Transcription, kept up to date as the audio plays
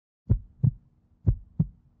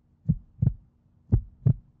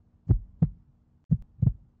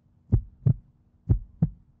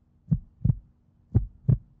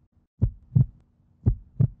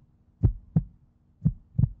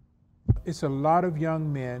It's a lot of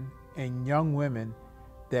young men and young women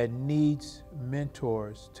that needs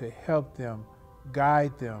mentors to help them,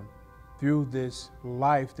 guide them through this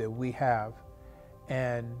life that we have.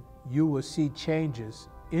 And you will see changes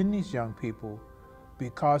in these young people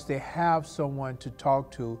because they have someone to talk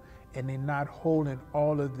to and they're not holding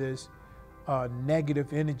all of this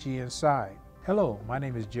negative energy inside. Hello, my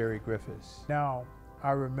name is Jerry Griffiths. Now,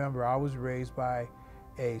 I remember I was raised by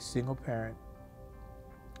a single parent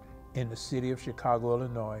in the city of Chicago,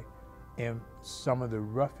 Illinois, in some of the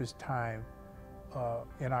roughest time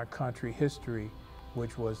in our country history,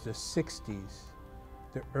 which was the 60s,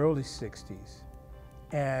 the early 60s.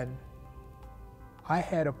 And I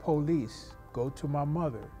had a police go to my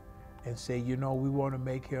mother and say, you know, we want to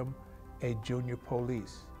make him a junior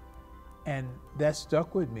police. And that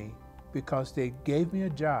stuck with me because they gave me a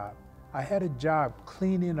job. I had a job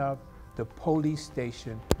cleaning up the police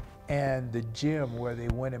station and the gym where they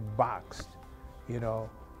went and boxed, you know,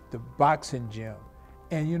 the boxing gym.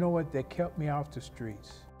 And you know what? They kept me off the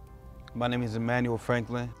streets. My name is Emmanuel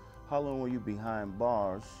Franklin. How long were you behind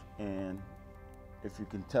bars, and if you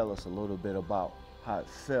can tell us a little bit about how it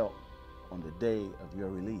felt on the day of your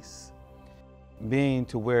release? Being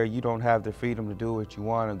to where you don't have the freedom to do what you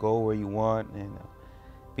want, to go where you want, and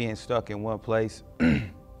being stuck in one place, you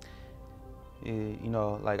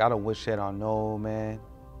know, like I don't wish that on no man.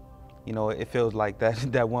 You know, it feels like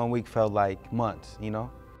that 1 week felt like months, you know?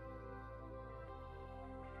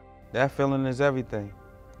 That feeling is everything.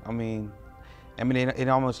 I mean, it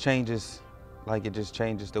almost changes, like it just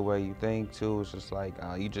changes the way you think too. It's just like,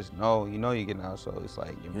 you just know, you're getting out, so it's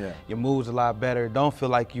like your mood's a lot better. Don't feel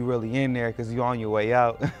like you're really in there because you're on your way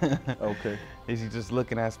out. Okay. You're just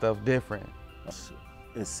looking at stuff different.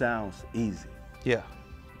 It sounds easy. Yeah.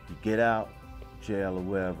 You get out, jail or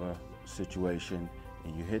whatever situation,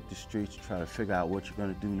 and you hit the streets, try to figure out what you're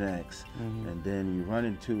gonna do next, and then you run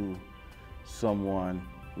into someone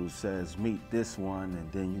who says, meet this one,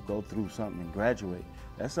 and then you go through something and graduate.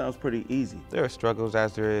 That sounds pretty easy. There are struggles,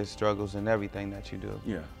 as there is struggles in everything that you do.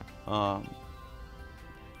 Yeah.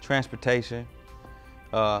 Transportation,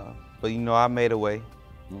 but you know, I made a way.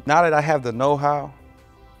 Now that I have the know-how,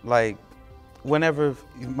 like whenever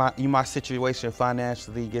my situation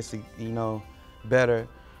financially gets, you know, better,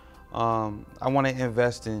 I want to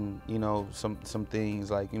invest in, you know, some things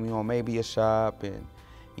like, you know, maybe a shop, and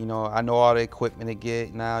you know, I know all the equipment to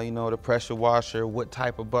get now, you know, the pressure washer, what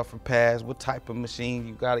type of buffer pads, what type of machine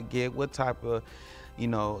you got to get, what type of, you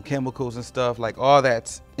know, chemicals and stuff, like all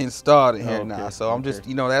that's installed in here now. So I'm just,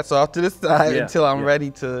 you know, that's off to the side until I'm ready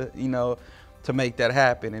to, you know, to make that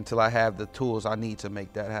happen, until I have the tools I need to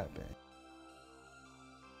make that happen.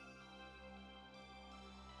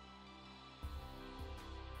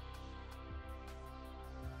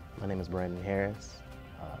 My name is Brandon Harris.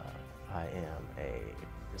 I am a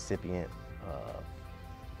recipient of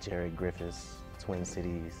Jerry Griffiths Twin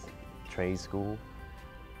Cities Trade School.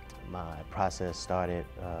 My process started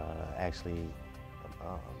actually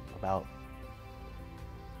about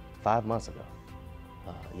 5 months ago.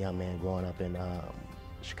 A young man growing up in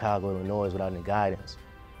Chicago, Illinois without any guidance,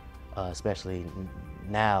 especially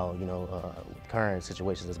now, you know, current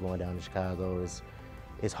situations that's going down in Chicago,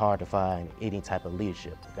 it's hard to find any type of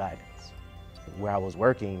leadership or guidance. Where I was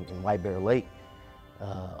working in White Bear Lake,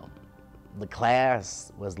 the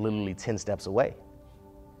class was literally 10 steps away.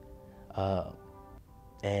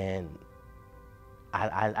 And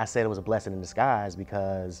I said it was a blessing in disguise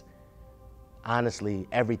because honestly,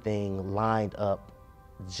 everything lined up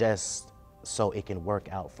just so it can work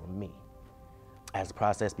out for me. As the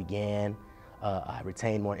process began, I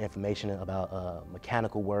retained more information about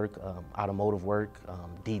mechanical work, automotive work,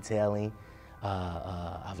 detailing.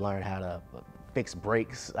 I've learned how to fix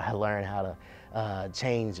brakes. I learned how to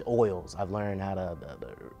change oils. I've learned how to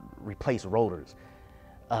replace rotors.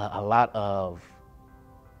 A lot of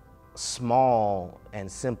small and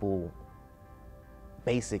simple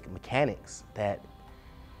basic mechanics that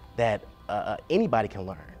anybody can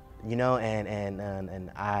learn. You know,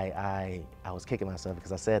 and I was kicking myself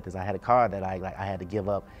because I said this. I had a car that I had to give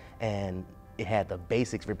up, and it had the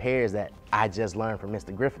basics repairs that I just learned from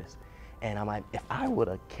Mr. Griffiths. And I'm like, if I would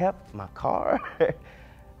have kept my car,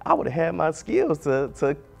 I would have had my skills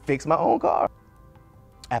to fix my own car.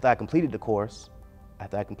 After I completed the course,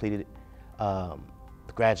 the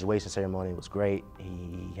graduation ceremony was great.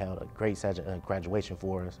 He held a great graduation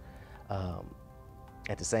for us.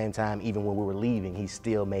 At the same time, even when we were leaving, he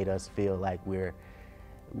still made us feel like we're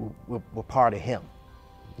part of him,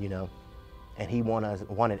 you know? And he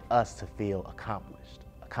wanted us to feel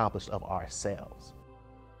accomplished of ourselves.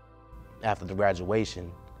 After the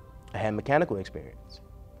graduation, I had mechanical experience.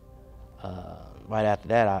 Right after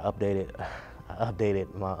that, I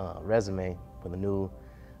updated my resume with a new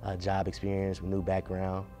job experience, with new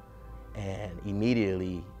background, and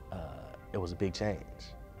immediately it was a big change.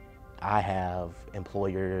 I have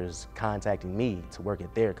employers contacting me to work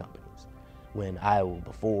at their companies, when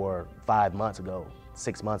before 5 months ago,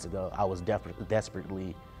 6 months ago, I was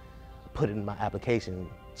desperately putting in my application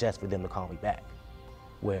just for them to call me back.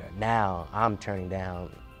 Where now I'm turning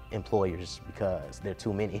down employers because there are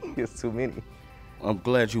too many. It's too many. I'm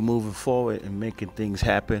glad you're moving forward and making things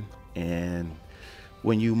happen. And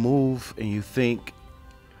when you move and you think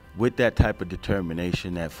with that type of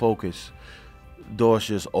determination, that focus, doors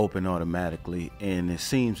just open automatically. And it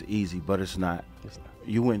seems easy, but it's not.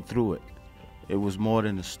 You went through it. It was more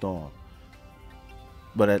than a storm.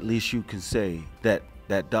 But at least you can say that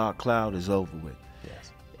that dark cloud is over with.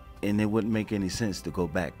 Yes. And it wouldn't make any sense to go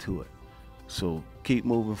back to it. So keep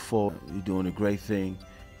moving forward. You're doing a great thing,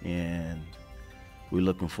 and we're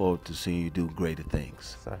looking forward to seeing you do greater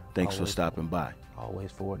things. Sir, thanks for stopping by.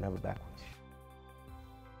 Always forward, never backwards.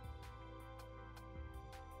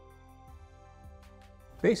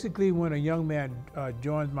 Basically, when a young man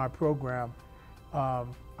joins my program,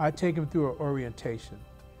 I take him through an orientation.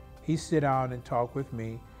 He sit down and talk with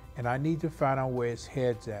me, and I need to find out where his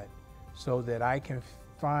head's at so that I can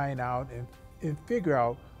find out and figure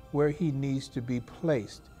out where he needs to be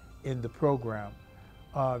placed in the program.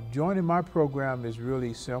 Joining my program is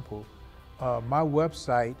really simple. My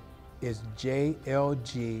website is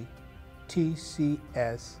jlgtcs.org.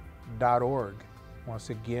 Once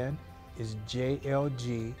again, it's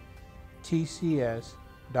jlgtcs.org.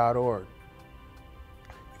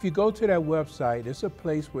 If you go to that website, it's a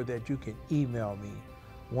place where that you can email me.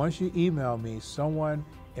 Once you email me, someone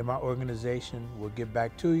in my organization will get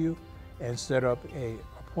back to you and set up an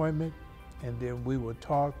appointment, and then we will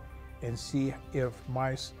talk and see if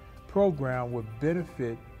my program would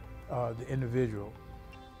benefit the individual.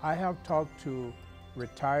 I have talked to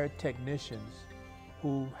retired technicians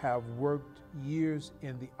who have worked years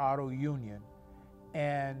in the auto union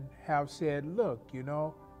and have said, look, you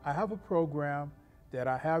know, I have a program that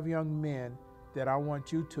I have young men that I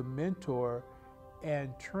want you to mentor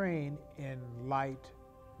and train in light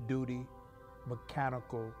duty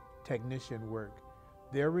mechanical technician work.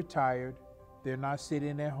 They're retired, they're not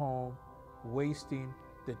sitting at home wasting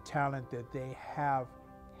the talent that they have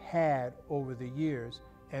had over the years,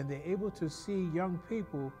 and they're able to see young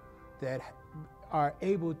people that are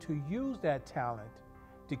able to use that talent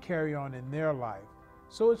to carry on in their life.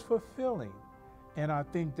 So it's fulfilling, and I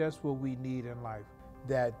think that's what we need in life,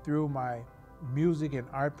 that through my music and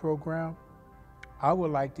art program, I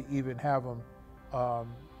would like to even have them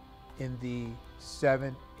in the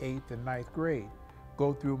 7th, 8th, and 9th grade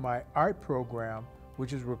go through my art program,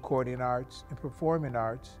 which is recording arts and performing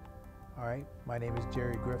arts. All right, my name is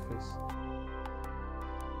Jerry Griffiths.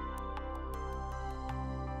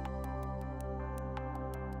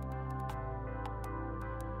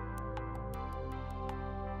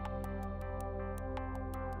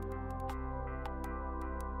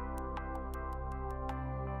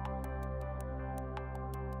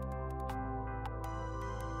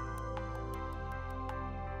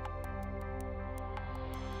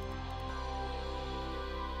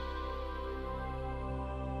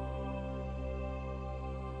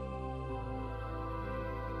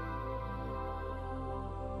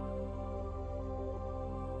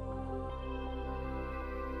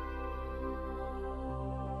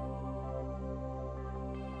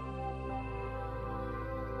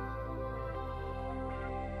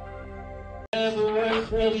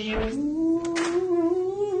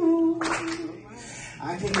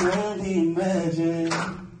 I can only imagine.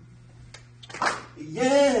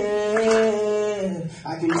 Yeah,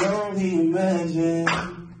 I can only imagine.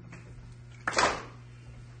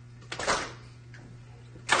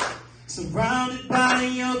 Surrounded by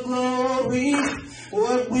your glory,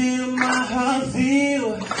 what will my heart feel?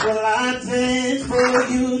 Will I dance for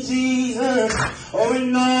you, Jesus? Or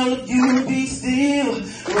in all of you be still?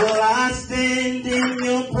 Will I stand in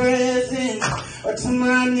your presence? Or to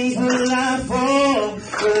my knees will I fall?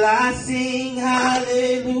 Will I sing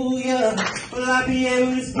hallelujah? Will I be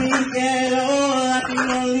able to speak at all?